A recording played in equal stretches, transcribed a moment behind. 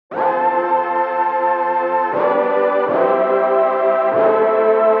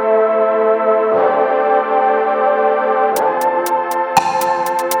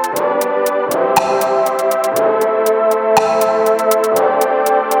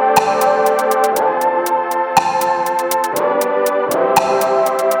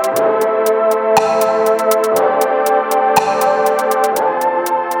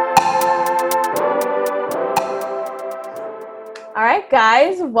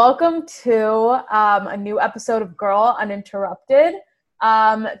Welcome to a new episode of Girl Uninterrupted.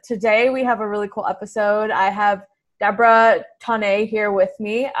 Today we have a really cool episode. I have Deborah Tonne here with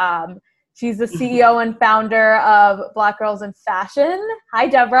me. She's the CEO and founder of Black Girls in Fashion. Hi,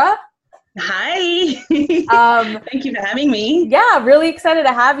 Deborah. Hi. Thank you for having me. Yeah, really excited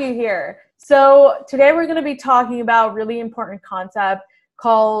to have you here. So today we're going to be talking about a really important concept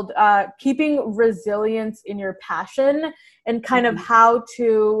called keeping resilience in your passion, and kind of how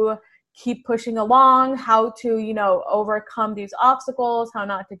to keep pushing along, how to, overcome these obstacles, how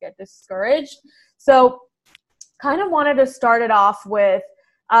not to get discouraged. So kind of wanted to start it off with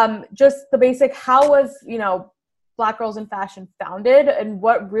just the basic, how was, Black Girls in Fashion founded, and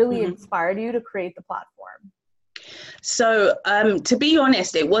what really inspired you to create the platform? So to be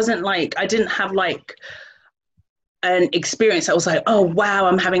honest, it wasn't like, I didn't have like an experience. I was like, oh wow,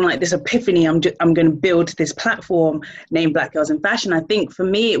 I'm having like this epiphany. I'm going to build this platform named Black Girls in Fashion. I think for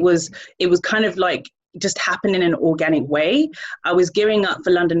me, it was kind of like just happened in an organic way. I was gearing up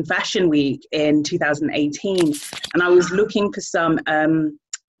for London Fashion Week in 2018, and I was looking for some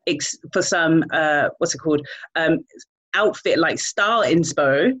outfit like style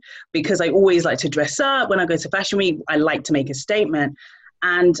inspo, because I always like to dress up. When I go to Fashion Week, I like to make a statement.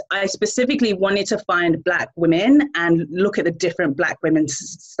 And I specifically wanted to find Black women and look at the different Black women's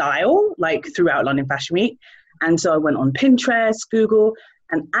style, like throughout London Fashion Week. And so I went on Pinterest, Google,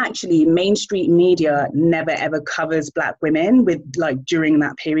 and actually mainstream media never ever covers Black women during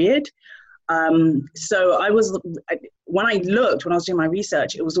that period. So when I was doing my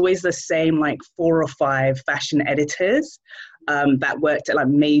research, it was always the same, like 4 or 5 fashion editors that worked at like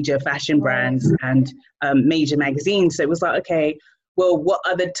major fashion brands and major magazines. So it was like, okay, well, what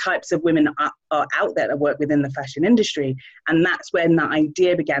other types of women are out there that work within the fashion industry? And that's when that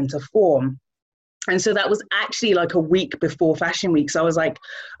idea began to form. And so that was actually like a week before Fashion Week. So I was like,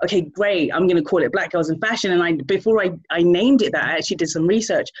 okay, great, I'm going to call it Black Girls in Fashion. And before I named it that, I actually did some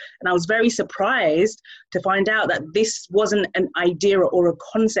research. And I was very surprised to find out that this wasn't an idea or a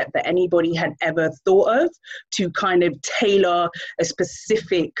concept that anybody had ever thought of, to kind of tailor a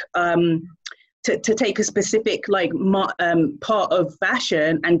specific to take a specific part of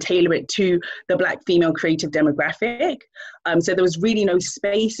fashion and tailor it to the Black female creative demographic. So there was really no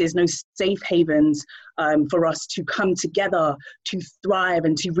spaces, no safe havens for us to come together, to thrive,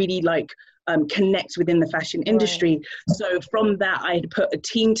 and to really connect within the fashion industry. Right. So from that, I had put a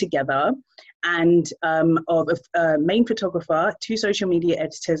team together and of a main photographer, 2 social media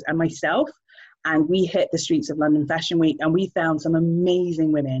editors, and myself. And we hit the streets of London Fashion Week, and we found some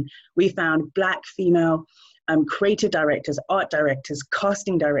amazing women. We found Black female creative directors, art directors,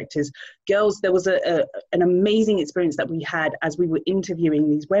 casting directors, girls. There was an amazing experience that we had as we were interviewing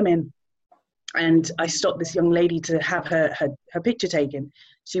these women. And I stopped this young lady to have her picture taken.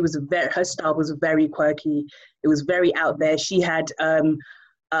 Her style was very quirky. It was very out there. She had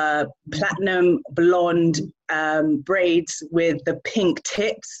platinum blonde braids with the pink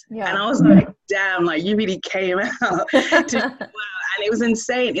tips. Yeah. And I was like, damn, like you really came out. Wow. And it was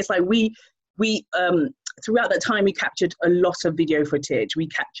insane. It's like we throughout that time, we captured a lot of video footage. We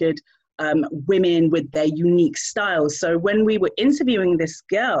captured women with their unique styles. So when we were interviewing this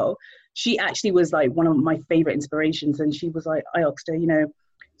girl, she actually was like one of my favorite inspirations. And she was like, I asked her,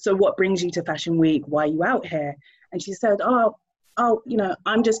 so what brings you to Fashion Week? Why are you out here? And she said, oh,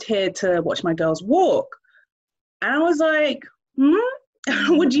 I'm just here to watch my girls walk. And I was like,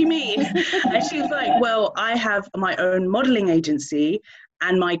 what do you mean? And she was like, well, I have my own modeling agency,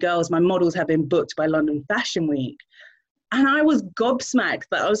 and my models have been booked by London Fashion Week. And I was gobsmacked.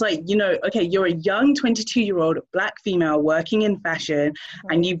 But I was like, okay, you're a young 22-year-old Black female working in fashion,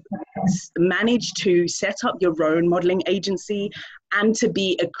 and you've managed to set up your own modeling agency and to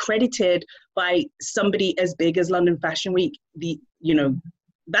be accredited by somebody as big as London Fashion Week.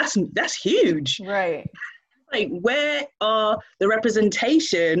 That's huge. Right. Like, where are the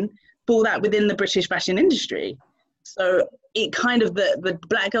representation for that within the British fashion industry? So it kind of, the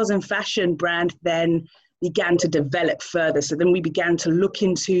Black Girls in Fashion brand then began to develop further. So then we began to look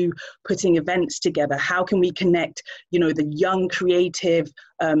into putting events together. How can we connect, the young, creative,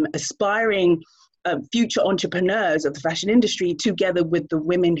 aspiring future entrepreneurs of the fashion industry together with the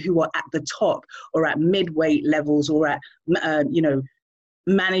women who are at the top or at mid-weight levels or at,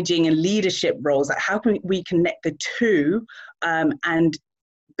 managing and leadership roles? Like, how can we connect the two and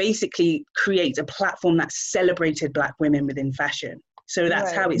basically create a platform that celebrated Black women within fashion? So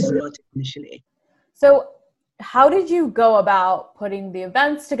that's how it started initially. So how did you go about putting the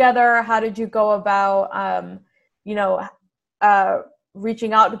events together? How did you go about,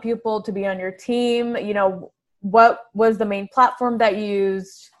 reaching out to people to be on your team? what was the main platform that you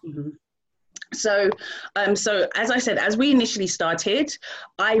used? Mm-hmm. So as I said, as we initially started,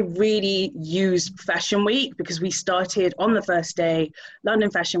 I really used Fashion Week because we started on the first day, London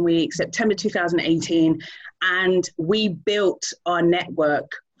Fashion Week, September 2018, and we built our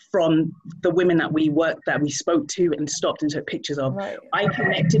network from the women that we spoke to and stopped and took pictures of. Right. I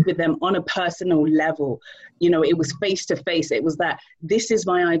connected with them on a personal level. You know, it was face to face. It was that this is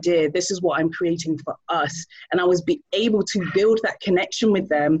my idea. This is what I'm creating for us. And I was able to build that connection with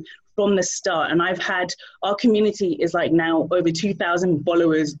them from the start. And our community is like now over 2,000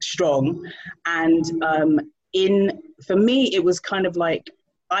 followers strong. And for me, it was kind of like,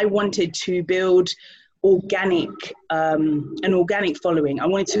 I wanted to build an organic following. I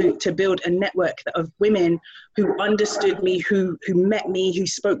wanted to build a network of women who understood me, who met me, who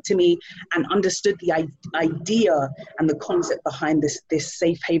spoke to me and understood the idea and the concept behind this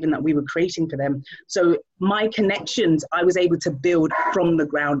safe haven that we were creating for them. So my connections, I was able to build from the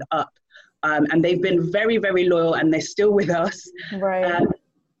ground up. And they've been very, very loyal and they're still with us. Right.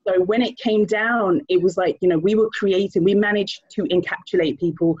 So when it came down, it was like, you know, we managed to encapsulate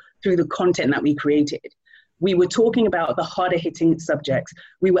people through the content that we created. We were talking about the harder hitting subjects.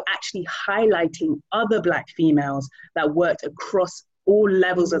 We were actually highlighting other Black females that worked across all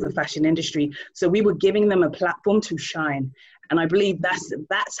levels of the fashion industry. So we were giving them a platform to shine. And I believe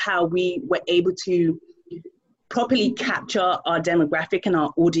that's how we were able to properly capture our demographic and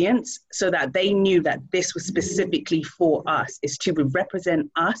our audience so that they knew that this was specifically for us, is to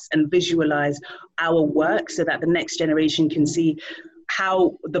represent us and visualize our work so that the next generation can see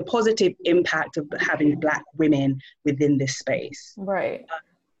how the positive impact of having Black women within this space. Right.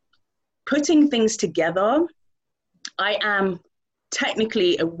 Putting things together, I am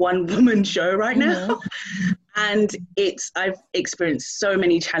technically a one-woman show right now. And I've experienced so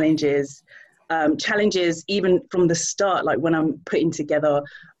many challenges even from the start, like when I'm putting together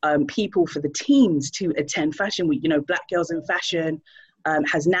people for the teams to attend Fashion Week. You know, Black Girls in Fashion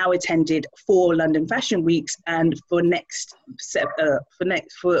has now attended 4 London Fashion Weeks, and for the next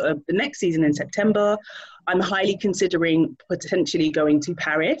season in September, I'm highly considering potentially going to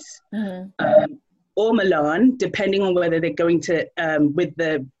Paris or Milan, depending on whether they're going to with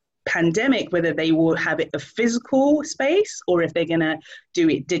the pandemic, whether they will have it a physical space or if they're going to do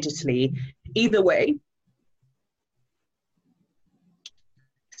it digitally. Either way,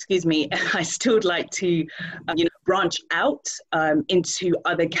 excuse me, I still would like to branch out into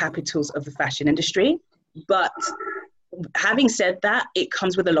other capitals of the fashion industry. But having said that, it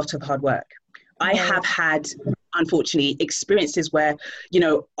comes with a lot of hard work. I have had, unfortunately, experiences where, you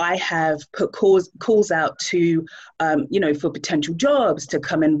know, I have put calls out to, for potential jobs to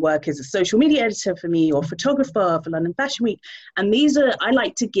come and work as a social media editor for me or photographer for London Fashion Week. And I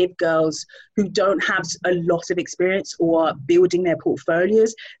like to give girls who don't have a lot of experience or building their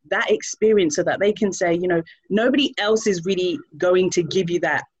portfolios that experience so that they can say, you know, nobody else is really going to give you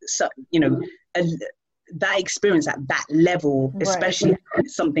that, that experience at that level, especially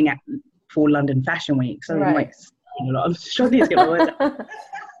something for London Fashion Week. So I'm struggling to get my words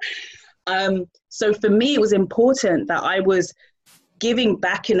out. So for me, it was important that I was giving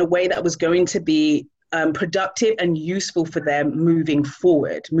back in a way that was going to be productive and useful for them moving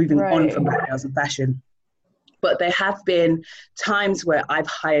forward, moving on from Black Girls in Fashion. But there have been times where I've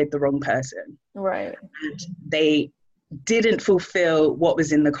hired the wrong person. Right. And they didn't fulfill what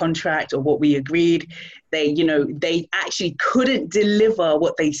was in the contract or what we agreed. They actually couldn't deliver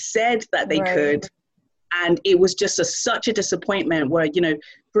what they said that they could. And it was just such a disappointment where, you know,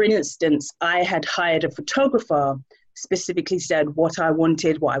 for instance, I had hired a photographer, specifically said what I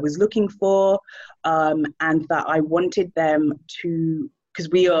wanted, what I was looking for, and that I wanted them to, because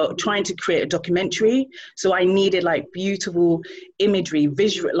we are trying to create a documentary. So I needed like beautiful imagery,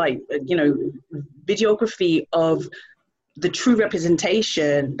 visual, like, you know, videography of the true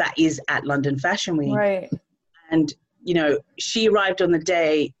representation that is at London Fashion Week. Right. And, you know, she arrived on the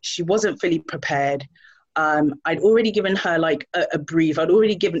day, she wasn't fully prepared. I'd already given her like a brief. I'd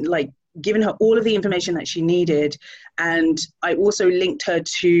already given her all of the information that she needed. And I also linked her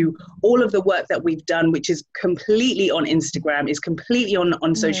to all of the work that we've done, which is completely on Instagram, is completely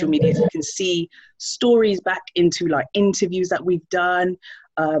on social media. You can see stories back into like interviews that we've done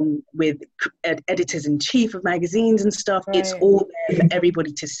with editors-in-chief of magazines and stuff. It's all there for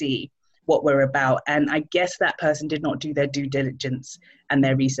everybody to see what we're about. And I guess that person did not do their due diligence and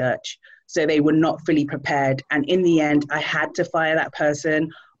their research. So they were not fully prepared. And in the end, I had to fire that person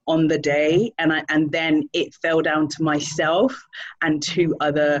on the day, and then it fell down to myself and 2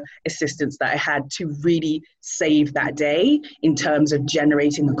 other assistants that I had to really save that day in terms of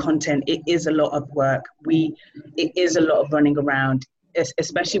generating the content. It is a lot of work. It is a lot of running around,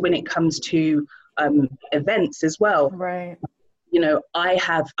 especially when it comes to events as well. Right. You know, I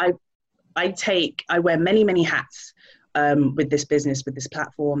wear many hats with this business, with this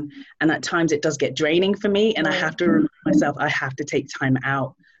platform, and at times it does get draining for me, and I have to remind myself I have to take time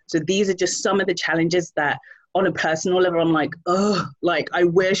out. So these are just some of the challenges that on a personal level, I'm like, oh, like I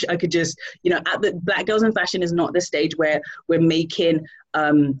wish I could just, you know, at the Black Girls in Fashion is not the stage where we're making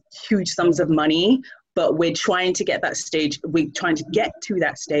huge sums of money, but we're trying to get that stage. We're trying to get to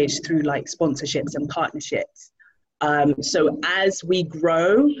that stage through like sponsorships and partnerships. So as we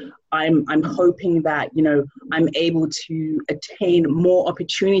grow, I'm hoping that, you know, I'm able to attain more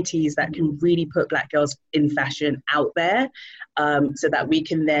opportunities that can really put Black girls in fashion out there, so that we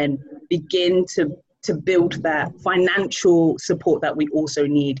can then begin to build that financial support that we also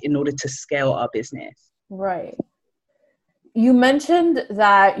need in order to scale our business. Right. You mentioned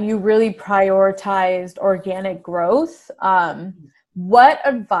that you really prioritized organic growth. What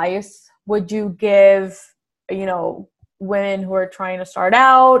advice would you give, you know, women who are trying to start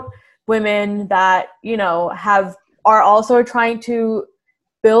out, women that, you know, are also trying to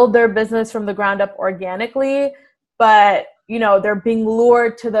build their business from the ground up organically, but, you know, they're being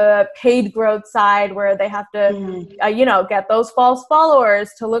lured to the paid growth side where they have to, you know, get those false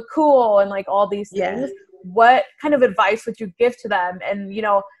followers to look cool and like all these things. What kind of advice would you give to them? And, you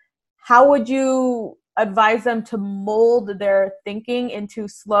know, how would you advise them to mold their thinking into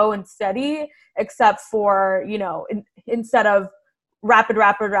slow and steady, except for, you know, instead of rapid,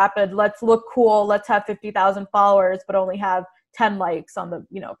 let's look cool, let's have 50,000 followers, but only have 10 likes on the,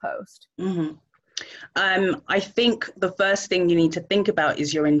 you know, post? I think the first thing you need to think about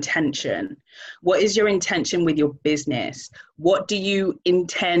is your intention. What is your intention with your business? What do you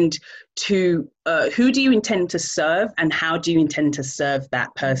intend to, who do you intend to serve, and how do you intend to serve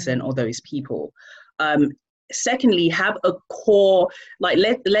that person or those people? Secondly, have a core, like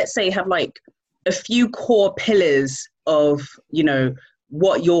let's say have like a few core pillars of, you know,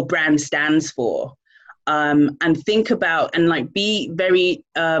 what your brand stands for, and think about and like be very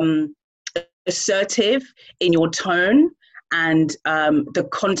assertive in your tone and the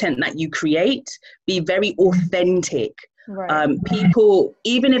content that you create. Be very authentic. Right. People,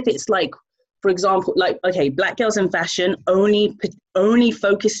 even if it's like, for example, like, okay, Black Girls in Fashion only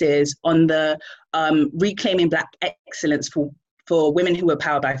focuses on the reclaiming Black excellence for women who are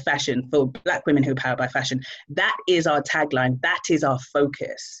powered by fashion, for Black women who are powered by fashion. That is our tagline. That is our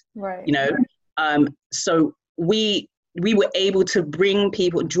focus. Right. You know, so we were able to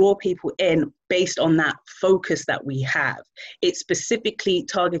draw people in based on that focus that we have. It's specifically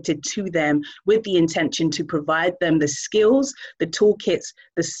targeted to them with the intention to provide them the skills, the toolkits,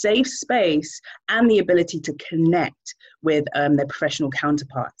 the safe space, and the ability to connect with their professional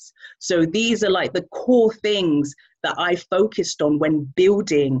counterparts. So these are like the core things that I focused on when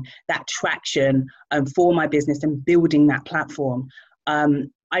building that traction for my business and building that platform.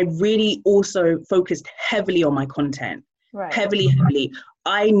 I really also focused heavily on my content. Right. Heavily.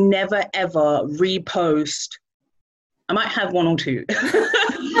 I never ever repost. I might have one or two,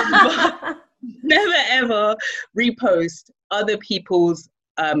 but never ever repost other people's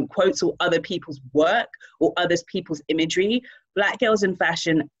quotes or other people's work or other people's imagery. Black Girls in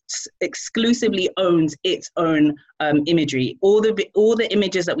Fashion exclusively owns its own imagery. All the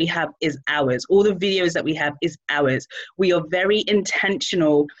images that we have is ours. All the videos that we have is ours. We are very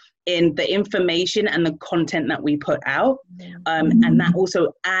intentional in the information and the content that we put out, and that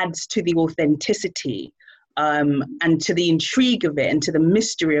also adds to the authenticity and to the intrigue of it and to the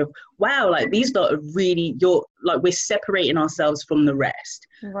mystery of, wow, like these are really, we're separating ourselves from the rest.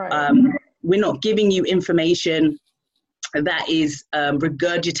 Right. We're not giving you information that is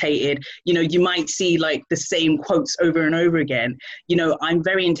regurgitated. You know, you might see like the same quotes over and over again. You know, I'm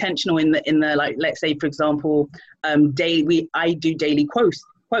very intentional in the like, let's say for example, I do daily quotes,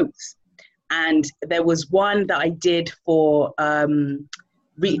 and there was one that I did for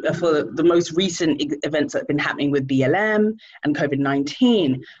the most recent events that have been happening with BLM and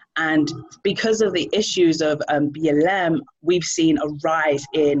COVID-19. And because of the issues of BLM, we've seen a rise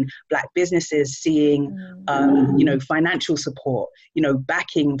in Black businesses seeing, you know, financial support, you know,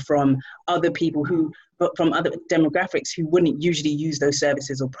 backing from other people from other demographics who wouldn't usually use those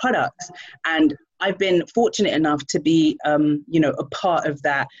services or products. And I've been fortunate enough to be, you know, a part of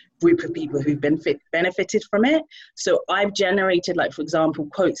that group of people who've benefited from it. So I've generated, like, for example,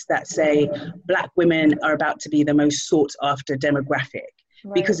 quotes that say, Black women are about to be the most sought after demographic.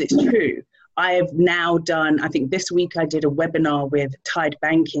 because it's true. I have now done, I think this week I did a webinar with Tide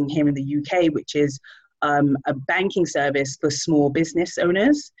Banking here in the UK, which is a banking service for small business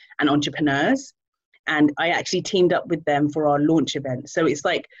owners and entrepreneurs. And I actually teamed up with them for our launch event. So it's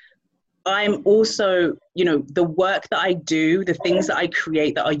like, I'm also, you know, the work that I do, the things that I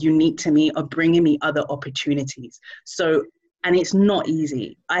create that are unique to me are bringing me other opportunities. So, and it's not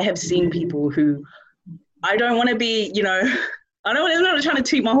easy. I have seen people who, I don't want to be, you know, I'm not trying to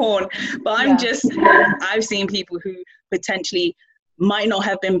toot my horn, but I'm just, I've seen people who potentially might not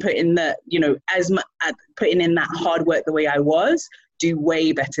have been put in the, you know, putting in that hard work the way I was, do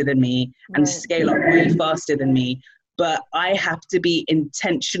way better than me and scale up way faster than me. But I have to be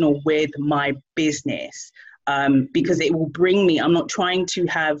intentional with my business because it will bring me, I'm not trying to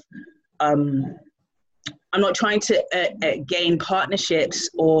gain partnerships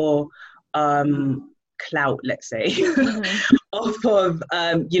or clout, let's say, off of,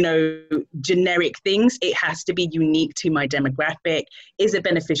 you know, generic things. It has to be unique to my demographic. Is it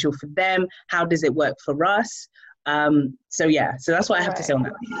beneficial for them? How does it work for us? So that's what I have to say on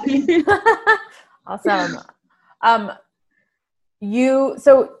that. Awesome.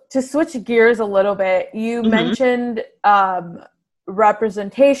 So to switch gears a little bit, you mentioned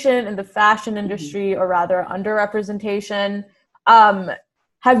representation in the fashion industry, or rather underrepresentation.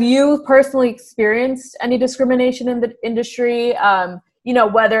 Have you personally experienced any discrimination in the industry? You know,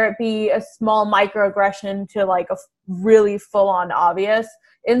 whether it be a small microaggression to like a really full-on obvious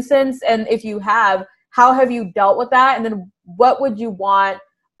instance, and if you have, how have you dealt with that? And then what would you want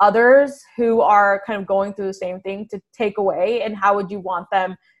others who are kind of going through the same thing to take away, and how would you want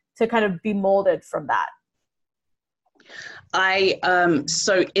them to kind of be molded from that?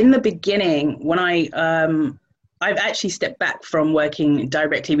 So in the beginning, when I've actually stepped back from working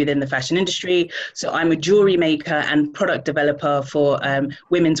directly within the fashion industry. So I'm a jewelry maker and product developer for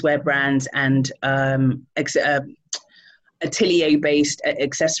women's wear brands and atelier-based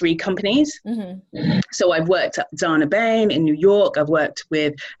accessory companies. So I've worked at Zana Bain in New York. I've worked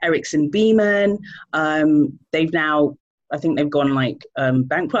with Erickson Beeman. They've now, I think they've gone like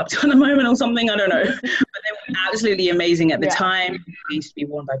bankrupt at the moment or something. I don't know. But they were absolutely amazing at the time. They used to be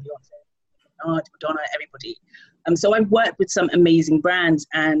worn by Beyonce, Madonna, everybody. So I've worked with some amazing brands,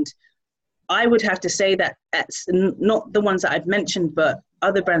 and I would have to say that that's not the ones that I've mentioned, but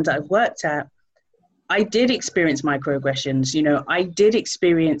other brands that I've worked at, I did experience microaggressions. You know, I did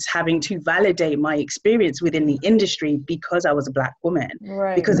experience having to validate my experience within the industry because I was a Black woman.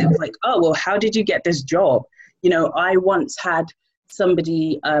 Because it was like, oh, well, how did you get this job? You know, I once had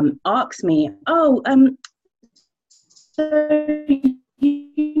somebody ask me, so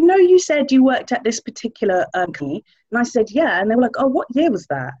you know, you said you worked at this particular company, and I said, yeah. And they were like, oh, what year was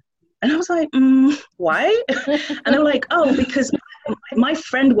that? And I was like, why? And they were like, oh, because my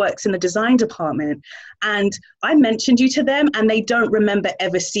friend works in the design department, and I mentioned you to them, and they don't remember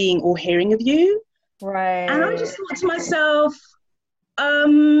ever seeing or hearing of you. Right. And I just thought to myself,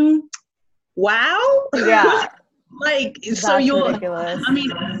 wow. Yeah. Like, that's so you're, ridiculous. I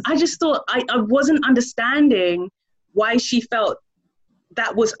mean, I just thought I wasn't understanding why she felt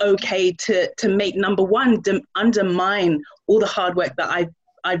that was okay to make, number one, undermine all the hard work that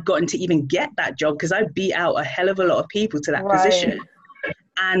I've gotten to even get that job, because I beat out a hell of a lot of people to that position.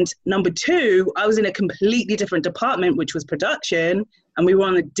 And number two, I was in a completely different department, which was production, and we were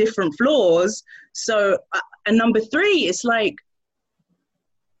on the different floors. So, and number three, it's like,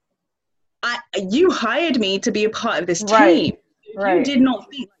 you hired me to be a part of this team. You did not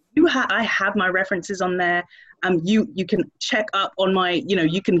think I have my references on there. You can check up on my, you know,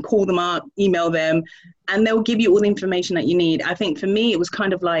 you can call them up, email them, and they'll give you all the information that you need. I think for me, it was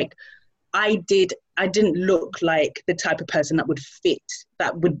kind of like, I didn't look like the type of person that would fit,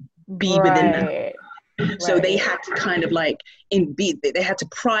 that would be within them. So they had to kind of like, they had to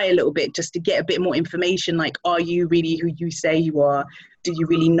pry a little bit just to get a bit more information. Like, are you really who you say you are? Do you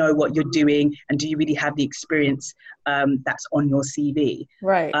really know what you're doing? And do you really have the experience that's on your CV?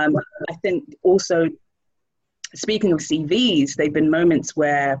 I think also, speaking of CVs, there've been moments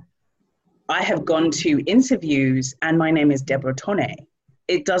where I have gone to interviews and my name is Deborah Tonne.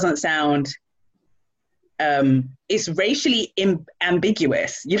 It doesn't sound, it's racially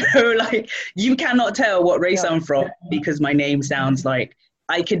ambiguous, you know, like you cannot tell what race I'm from because my name sounds like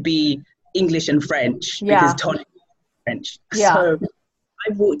I could be English and French because Tonne is French. So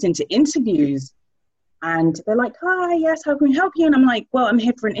I've walked into interviews and they're like, hi, yes, how can we help you? And I'm like, well, I'm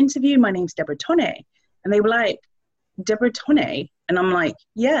here for an interview. My name's Deborah Tonne. And they were like, Deborah Tonne? And I'm like,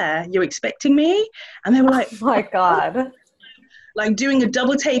 yeah, you're expecting me? And they were like, oh my God. like doing a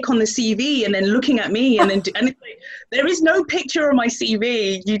double take on the CV and then looking at me and it's like, there is no picture on my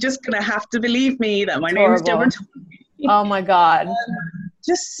CV. You're just gonna have to believe me that my name is Deborah. Oh my God.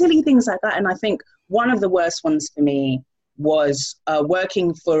 Just silly things like that. And I think one of the worst ones for me was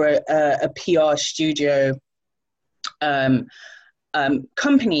working for a PR studio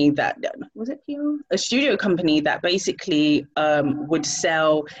company that, was it PR? A studio company that basically would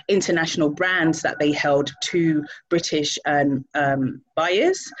sell international brands that they held to British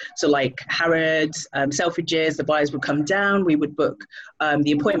buyers. So like Harrods, Selfridges, the buyers would come down, we would book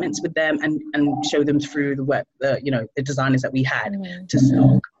the appointments with them and show them through the web, the designers that we had to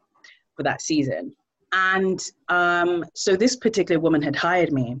stock for that season. And so this particular woman had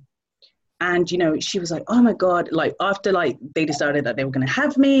hired me. And, she was like, oh my God, like after like they decided that they were going to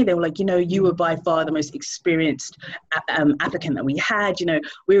have me, they were like, you were by far the most experienced applicant that we had.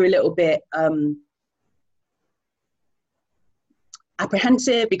 We were a little bit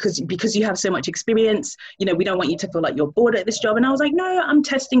apprehensive because you have so much experience. We don't want you to feel like you're bored at this job. And I was like, no, I'm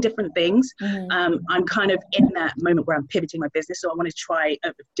testing different things. I'm kind of in that moment where I'm pivoting my business. So I want to try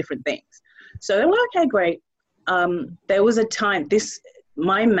different things. So they were like, okay, great. There was a time,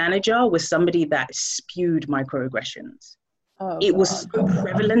 my manager was somebody that spewed microaggressions. It was so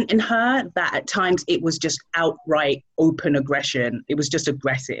prevalent in her that at times it was just outright open aggression. It was just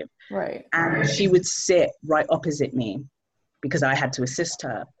aggressive. Right. And she would sit right opposite me because I had to assist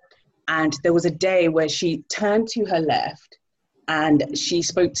her. And there was a day where she turned to her left and she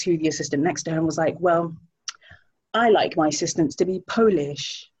spoke to the assistant next to her and was like, well, I like my assistants to be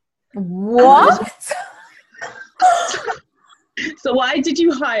Polish. What? So why did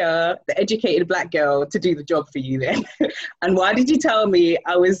you hire the educated Black girl to do the job for you then? And why did you tell me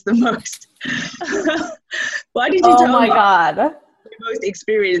I was the most, why did you tell me God, the most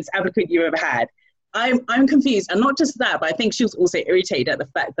experienced applicant you ever had? I'm confused. And not just that, but I think she was also irritated at the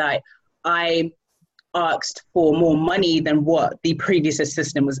fact that I asked for more money than what the previous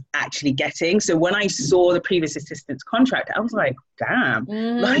assistant was actually getting. So when I saw the previous assistant's contract, I was like, damn.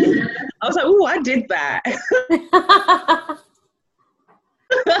 Like, I was like, oh, I did that.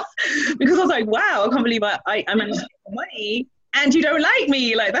 Because I was like, wow, I can't believe I managed to get money and you don't like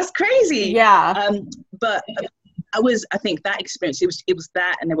me. Like, that's crazy. Yeah. But I think that experience, it was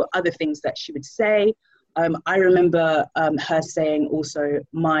that, and there were other things that she would say. I remember her saying also,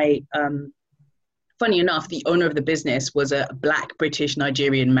 funny enough, the owner of the business was a Black British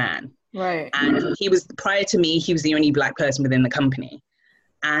Nigerian man. Right. And prior to me, he was the only Black person within the company.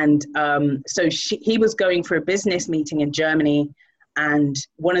 And so he was going for a business meeting in Germany. And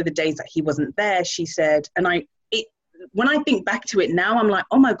one of the days that he wasn't there, she said, and when I think back to it now, I'm like,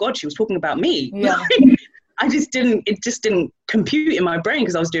 oh my God, she was talking about me. Yeah. It just didn't compute in my brain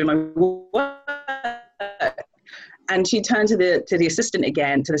because I was doing my work. And she turned to the assistant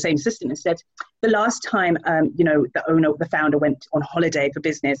again, to the same assistant, and said, the last time, the founder went on holiday for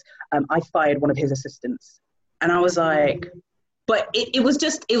business, I fired one of his assistants. And I was like, but it was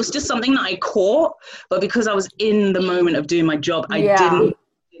just something that I caught, but because I was in the moment of doing my job, I didn't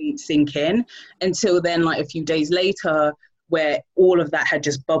sink in until then, like a few days later, where all of that had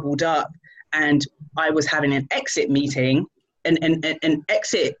just bubbled up and I was having an exit meeting, an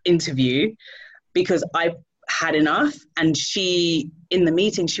exit interview, because I had enough. And she, in the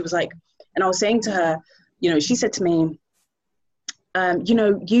meeting, she was like, and I was saying to her, she said to me,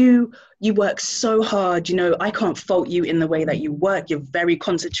 you work so hard, I can't fault you in the way that you work. You're very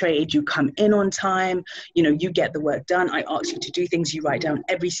concentrated. You come in on time. You get the work done. I ask you to do things. You write down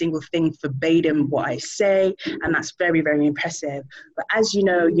every single thing verbatim what I say. And that's very, very impressive. But as you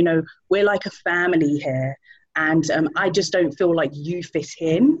know, we're like a family here. And I just don't feel like you fit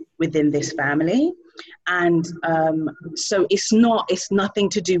in within this family. And so it's nothing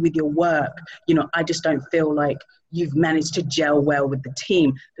to do with your work. I just don't feel like you've managed to gel well with the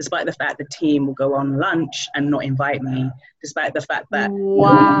team, despite the fact the team will go on lunch and not invite me, despite the fact that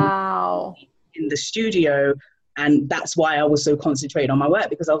wow, in the studio. And that's why I was so concentrated on my work,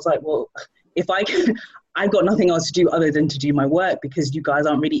 because I was like, well, if I've got nothing else to do other than to do my work, because you guys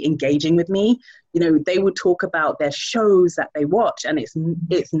aren't really engaging with me. They would talk about their shows that they watch, and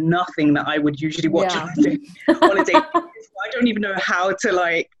it's nothing that I would usually watch on a day. I don't even know how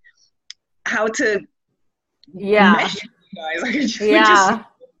to mesh you guys. Like, we're just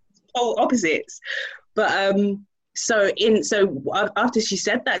polar opposites. But so after she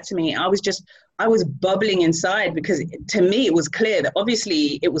said that to me, I was bubbling inside, because to me it was clear that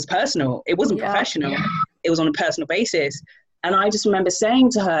obviously it was personal. It wasn't professional. It was on a personal basis. And I just remember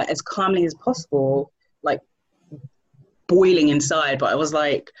saying to her as calmly as possible, like boiling inside, but I was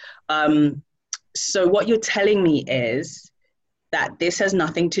like, so what you're telling me is that this has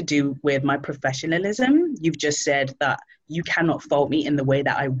nothing to do with my professionalism. You've just said that you cannot fault me in the way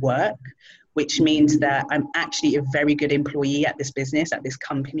that I work, which means that I'm actually a very good employee at this business, at this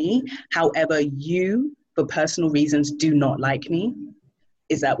company. However, you, for personal reasons, do not like me.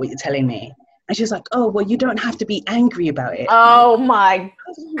 Is that what you're telling me? And she's like, oh, well, you don't have to be angry about it. Oh my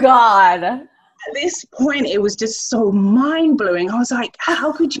God. At this point, it was just so mind-blowing. I was like,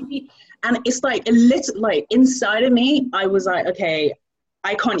 how could you be? And it's like a little, like inside of me, I was like, okay,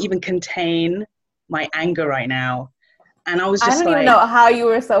 I can't even contain my anger right now. And I was just I don't even know how you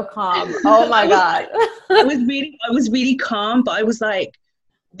were so calm. Oh my God. I was really calm, but I was like,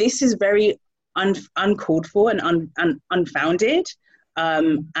 this is very uncalled for and unfounded.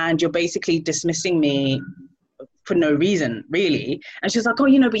 And you're basically dismissing me for no reason, really. And she's like,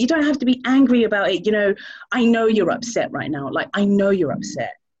 oh, but you don't have to be angry about it. I know you're upset right now. Like, I know you're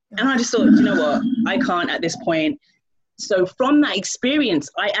upset. And I just thought, you know what? I can't at this point. So from that experience,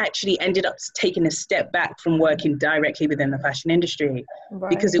 I actually ended up taking a step back from working directly within the fashion industry,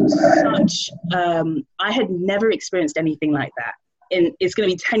 because it was such, I had never experienced anything like that. And it's going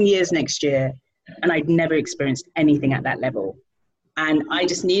to be 10 years next year, and I'd never experienced anything at that level. And I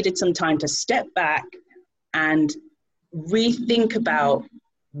just needed some time to step back and rethink about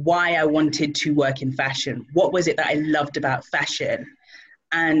why I wanted to work in fashion. What was it that I loved about fashion?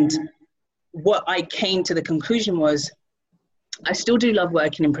 And what I came to the conclusion was, I still do love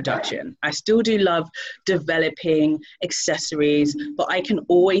working in production. I still do love developing accessories, but I can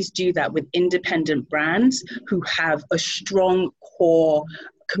always do that with independent brands who have a strong core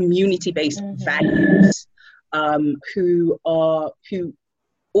community-based values, who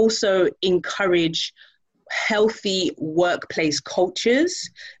also encourage healthy workplace cultures,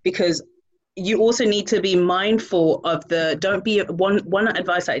 because you also need to be mindful of one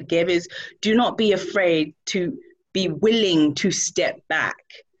advice I'd give is, do not be afraid to be willing to step back.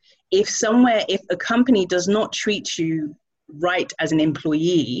 If a company does not treat you right as an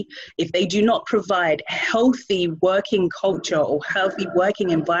employee, if they do not provide healthy working culture or healthy working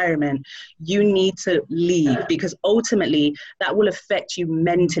environment, you need to leave, because ultimately that will affect you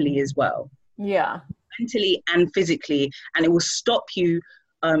mentally as well. Yeah. Mentally and physically, and it will stop you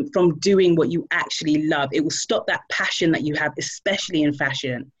from doing what you actually love. It will stop that passion that you have, especially in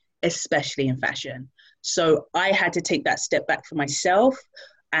fashion. So I had to take that step back for myself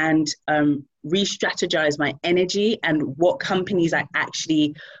and re-strategize my energy and what companies I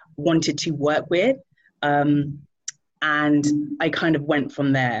actually wanted to work with. And I kind of went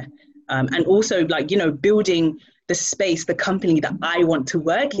from there. And also, building the space, the company that I want to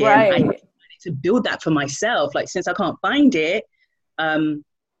work in. Right. I wanted to build that for myself. Like, since I can't find it,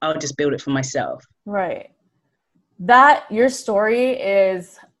 I'll just build it for myself. Right. Your story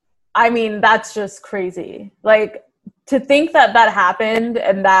is, that's just crazy. Like, to think that happened,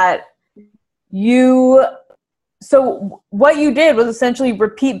 and that so what you did was essentially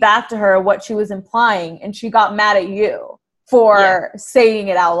repeat back to her what she was implying, and she got mad at you for saying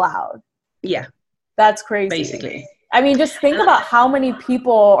it out loud. Yeah. That's crazy. Basically. Just think about how many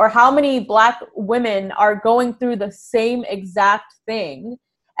people or how many Black women are going through the same exact thing,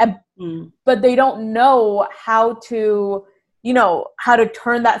 but they don't know how to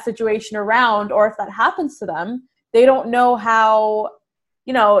turn that situation around, or if that happens to them, they don't know how,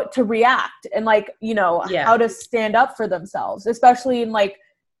 to react and how to stand up for themselves, especially in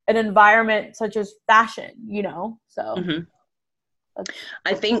an environment such as fashion, so.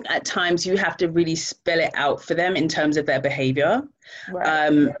 I think at times you have to really spell it out for them in terms of their behavior.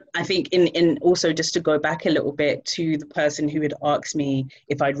 Right. I think in also, just to go back a little bit to the person who had asked me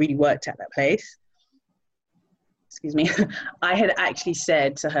if I'd really worked at that place, excuse me, I had actually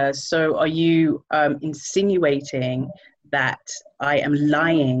said to her, so are you insinuating that I am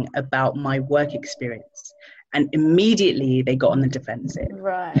lying about my work experience? And immediately they got on the defensive.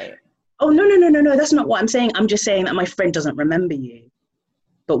 Right. Oh, no, that's not what I'm saying. I'm just saying that my friend doesn't remember you.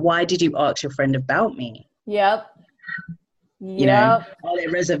 But why did you ask your friend about me? Yep. Are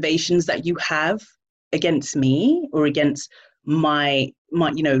there reservations that you have against me or against my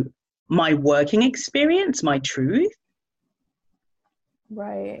working experience, my truth?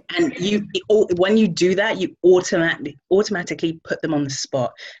 Right. And when you do that, you automatically put them on the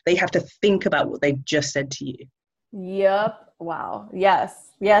spot. They have to think about what they've just said to you. Yep. Wow. Yes.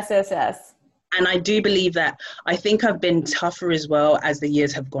 And I do believe that. I think I've been tougher as well as the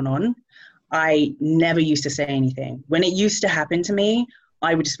years have gone on. I never used to say anything. When it used to happen to me,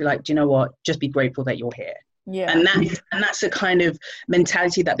 I would just be like, do you know what? Just be grateful that you're here. Yeah. And that's the kind of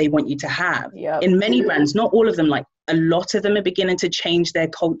mentality that they want you to have. Yep. In many brands, not all of them, like a lot of them are beginning to change their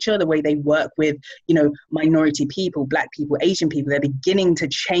culture, the way they work with, you know, minority people, Black people, Asian people. They're beginning to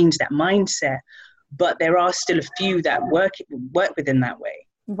change that mindset, but there are still a few that work within that way.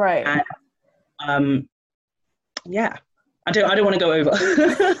 Right. And yeah, I don't want to go over.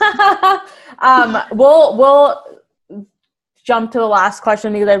 We'll jump to the last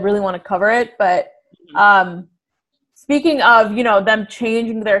question because I really want to cover it. But speaking of, you know, them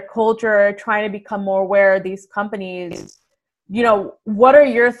changing their culture, trying to become more aware of these companies, you know, what are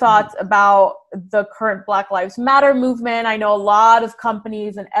your thoughts about the current Black Lives Matter movement? I know a lot of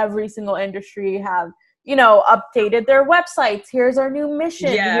companies in every single industry have, you know, updated their websites. Here's our new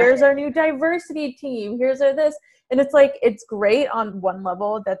mission. Yeah. Here's our new diversity team. Here's our this. And it's like, it's great on one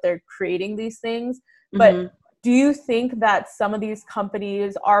level that they're creating these things, but do you think that some of these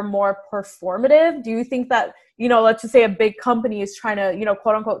companies are more performative? Do you think that, you know, let's just say a big company is trying to, you know,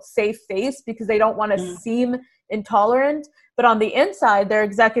 quote unquote, save face because they don't want to seem intolerant, but on the inside, their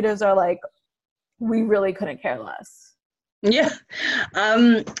executives are like, we really couldn't care less. Yeah.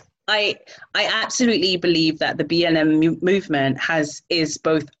 I absolutely believe that the BLM movement is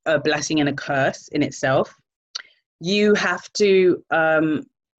both a blessing and a curse in itself. You have to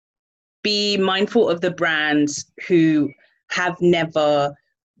be mindful of the brands who have never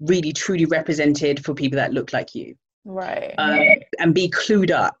really truly represented for people that look like you. Right. And be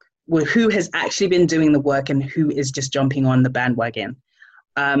clued up with who has actually been doing the work and who is just jumping on the bandwagon.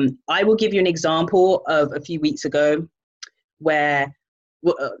 I will give you an example of a few weeks ago where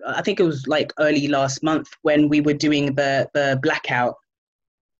I think it was like early last month when we were doing the blackout.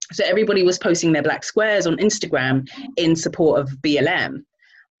 So everybody was posting their black squares on Instagram in support of BLM.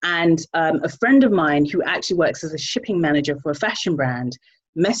 And a friend of mine who actually works as a shipping manager for a fashion brand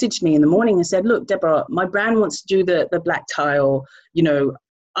messaged me in the morning and said, look, Deborah, my brand wants to do the black tile. You know,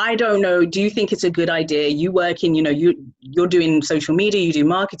 I don't know. Do you think it's a good idea? You work in, you know, you're doing social media, you do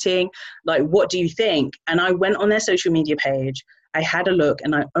marketing. Like, what do you think? And I went on their social media page. I had a look,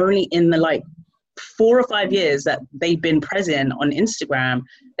 and I only in the like 4 or 5 years that they've been present on Instagram,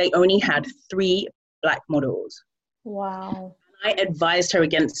 they only had 3 black models. Wow. I advised her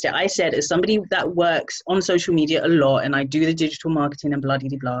against it. I said, as somebody that works on social media a lot and I do the digital marketing and blah, blah,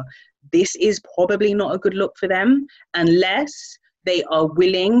 blah, this is probably not a good look for them unless they are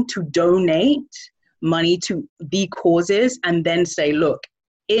willing to donate money to the causes and then say, look,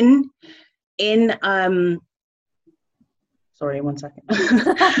 sorry, one second.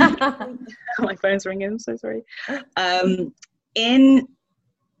 My phone's ringing, so sorry. In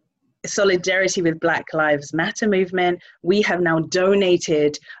solidarity with Black Lives Matter movement, we have now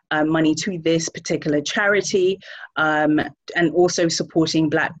donated money to this particular charity, and also supporting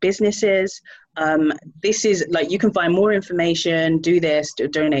Black businesses. This is like, you can find more information, do this,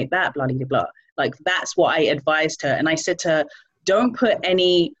 donate that, blah, blah, blah. Like, that's what I advised her. And I said to her, don't put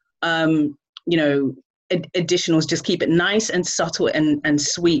any, you know, additionals, just keep it nice and subtle and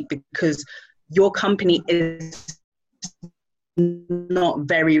sweet, because your company is not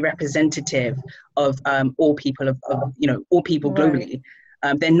very representative of all people of you know, all people globally.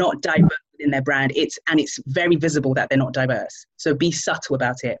 Right. They're not diverse in their brand. It's very visible that they're not diverse. So be subtle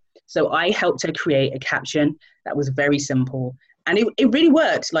about it. So I helped her create a caption that was very simple, and it really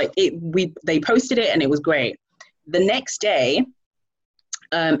worked. Like, they posted it and it was great. The next day,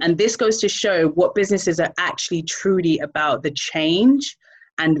 and this goes to show what businesses are actually truly about, the change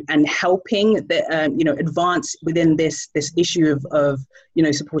and helping the, you know, advance within this issue of, you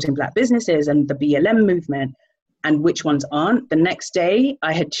know, supporting Black businesses and the BLM movement, and which ones aren't. The next day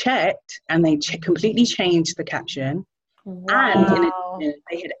I had checked, and they completely changed the caption. Wow. And in addition,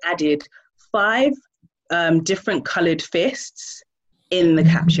 they had added 5 different colored fists in the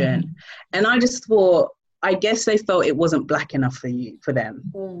caption. And I just thought, I guess they felt it wasn't Black enough for them.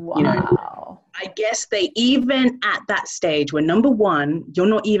 Wow. You know, I guess they, even at that stage where, number one, you're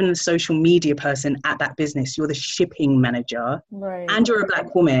not even a social media person at that business, you're the shipping manager, right, and you're a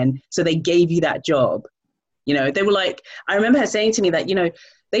Black woman, so they gave you that job. You know, they were like, I remember her saying to me that, you know,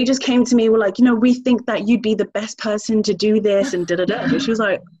 they just came to me, were like, you know, we think that you'd be the best person to do this and da-da-da. But she was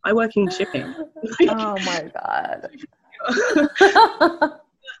like, I work in shipping. Oh my God.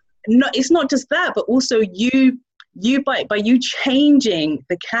 No, it's not just that, but also you by you changing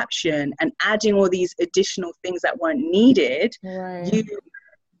the caption and adding all these additional things that weren't needed, right, you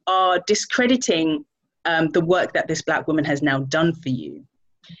are discrediting the work that this Black woman has now done for you.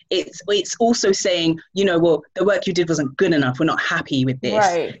 It's also saying, you know, well, the work you did wasn't good enough. We're not happy with this.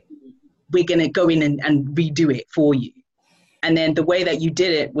 Right. We're going to go in and redo it for you. And then the way that you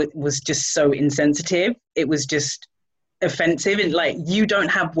did it was just so insensitive. It was just, offensive, and like you don't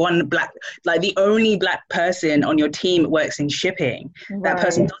have one black, like the only black person on your team works in shipping. That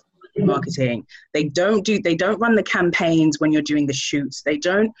person doesn't do marketing. They don't run the campaigns when you're doing the shoots. They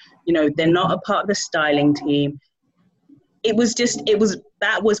don't, they're not a part of the styling team. That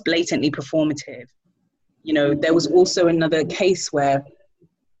was blatantly performative. There was also another case where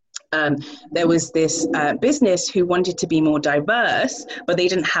there was this business who wanted to be more diverse, but they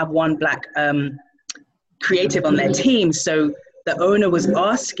didn't have one black creative on their team. So the owner was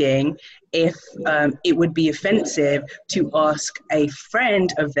asking if it would be offensive to ask a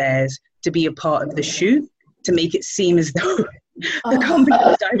friend of theirs to be a part of the shoot, to make it seem as though the company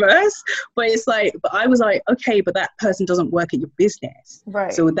is diverse. But I was like, okay, but that person doesn't work at your business.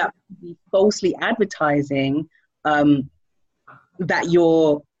 Right. So that would be falsely advertising that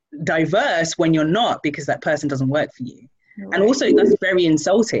you're diverse when you're not, because that person doesn't work for you. Right. And also that's very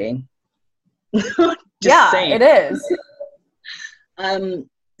insulting. Saying. It is.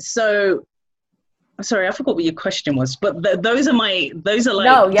 So sorry, I forgot what your question was, but those are like.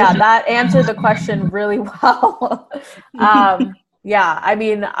 No, yeah, that answered the question really well. Yeah, I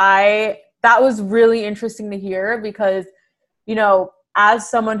mean, that was really interesting to hear because, as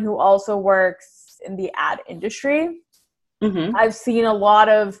someone who also works in the ad industry, I've seen a lot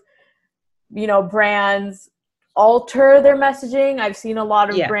of, brands alter their messaging. I've seen a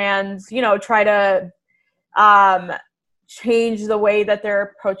lot of brands, try to change the way that they're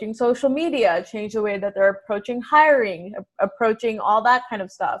approaching social media, change the way that they're approaching hiring, approaching all that kind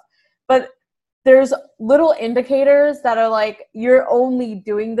of stuff. But there's little indicators that are like, you're only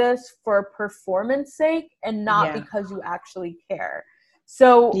doing this for performance sake and not because you actually care.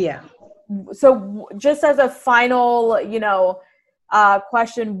 So, so just as a final,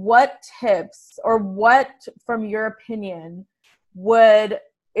 question, what tips or what, from your opinion, would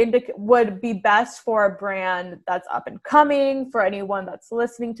be best for a brand that's up and coming, for anyone that's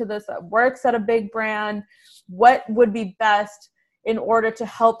listening to this that works at a big brand? What would be best in order to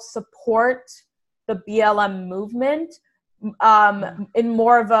help support the BLM movement in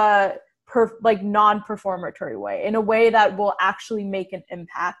more of a non-performatory way, in a way that will actually make an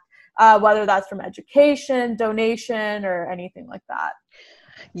impact, whether that's from education, donation, or anything like that?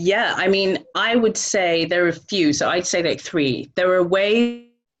 Yeah, I mean, I would say there are a few. So I'd say like three. There are ways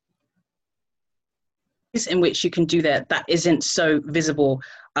in which you can do that isn't so visible.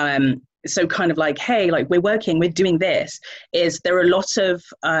 So kind of like, hey, like we're doing this, is there are a lot of,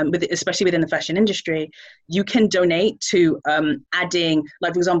 especially within the fashion industry, you can donate to adding,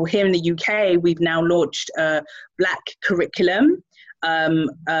 like for example, here in the UK, we've now launched a Black curriculum.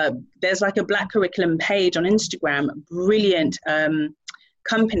 There's like a Black curriculum page on Instagram, brilliant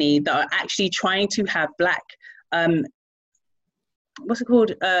company that are actually trying to have Black, what's it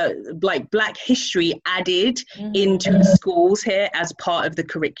called? Like Black history added into the schools here as part of the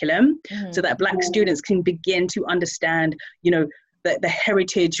curriculum, so that Black students can begin to understand, the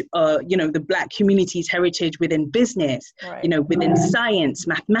heritage, the Black community's heritage within business, within science,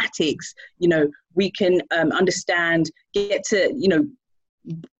 mathematics. We can understand, get to,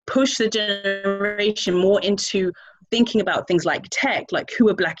 push the generation more into thinking about things like tech, like who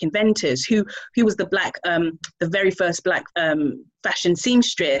are Black inventors, who was the Black, the very first Black fashion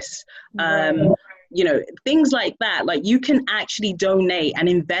seamstress, things like that. Like you can actually donate and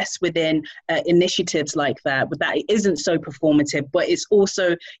invest within initiatives like that, but that isn't so performative. But it's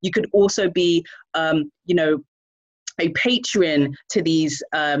also, you could also be, a patron to these,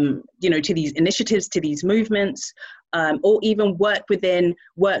 to these initiatives, to these movements. Or even work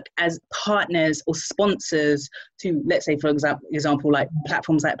as partners or sponsors to, let's say, for example, like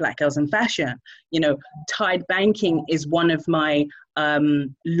platforms like Black Girls in Fashion. Tide Banking is one of my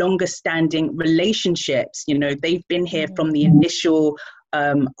longest standing relationships. They've been here from the initial,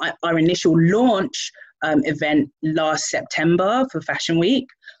 our initial launch event last September for Fashion Week.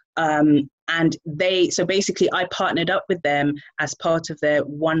 And so basically I partnered up with them as part of their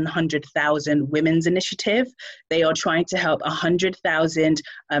 100,000 Women's Initiative. They are trying to help 100,000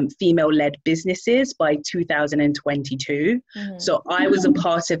 female-led businesses by 2022. So I was a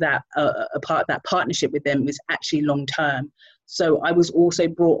part of that partnership with them. It was actually long-term. So I was also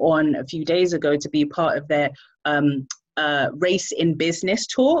brought on a few days ago to be part of their Race in Business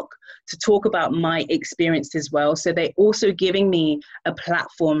talk, to talk about my experience as well. So they're also giving me a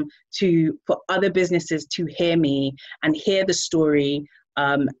platform for other businesses to hear me and hear the story.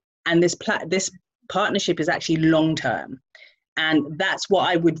 And this partnership is actually long term. And that's what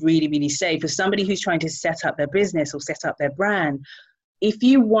I would really, really say for somebody who's trying to set up their business or set up their brand. If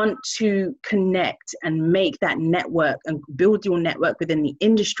you want to connect and make that network and build your network within the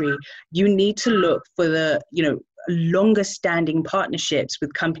industry, you need to look for the, longer standing partnerships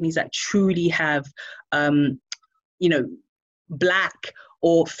with companies that truly have, you know, Black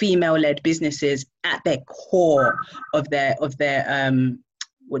or female-led businesses at their core of their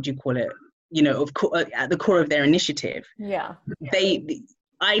what do you call it? You know, at the core of their initiative. Yeah.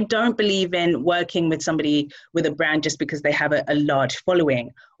 I don't believe in working with somebody with a brand just because they have a large following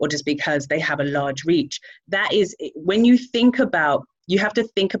or just because they have a large reach. That is, when you think about, you have to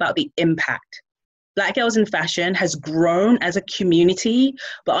think about the impact. Black Girls in Fashion has grown as a community,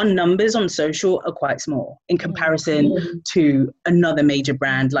 but our numbers on social are quite small in comparison to another major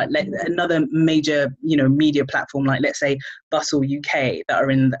brand, like another major, you know, media platform, like let's say Bustle UK, that are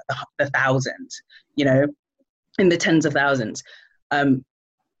in the thousands, you know, in the tens of thousands.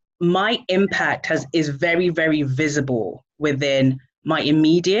 My impact is very, very visible within my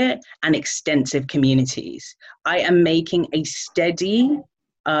immediate and extensive communities. I am making a steady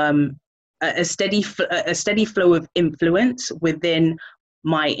flow of influence within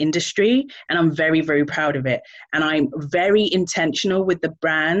my industry, and I'm very, very proud of it. And I'm very intentional with the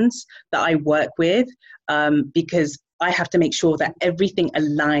brands that I work with, because I have to make sure that everything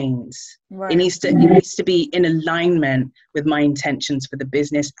aligns. Right. It needs to be in alignment with my intentions for the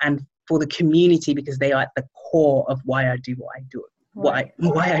business and for the community, because they are at the core of why I do what I do. Right.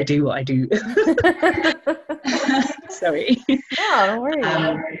 Why I do what I do. Sorry. No, don't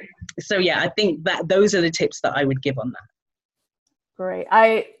worry. So yeah, I think that those are the tips that I would give on that. Great.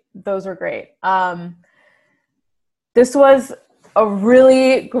 Those are great. This was a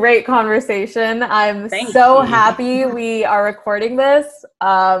really great conversation. I'm so happy we are recording this.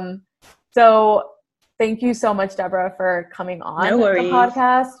 So thank you so much, Deborah, for coming on the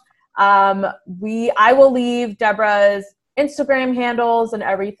podcast. I will leave Deborah's Instagram handles and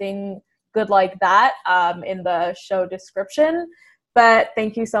everything good like that in the show description. But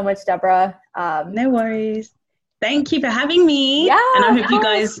thank you so much, Deborah. No worries. Thank you for having me. Yeah, and I hope you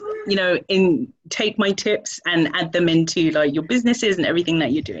guys, you know, take my tips and add them into like your businesses and everything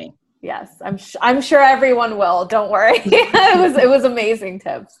that you're doing. Yes, I'm sure everyone will. Don't worry. It was amazing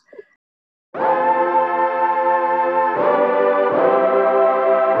tips.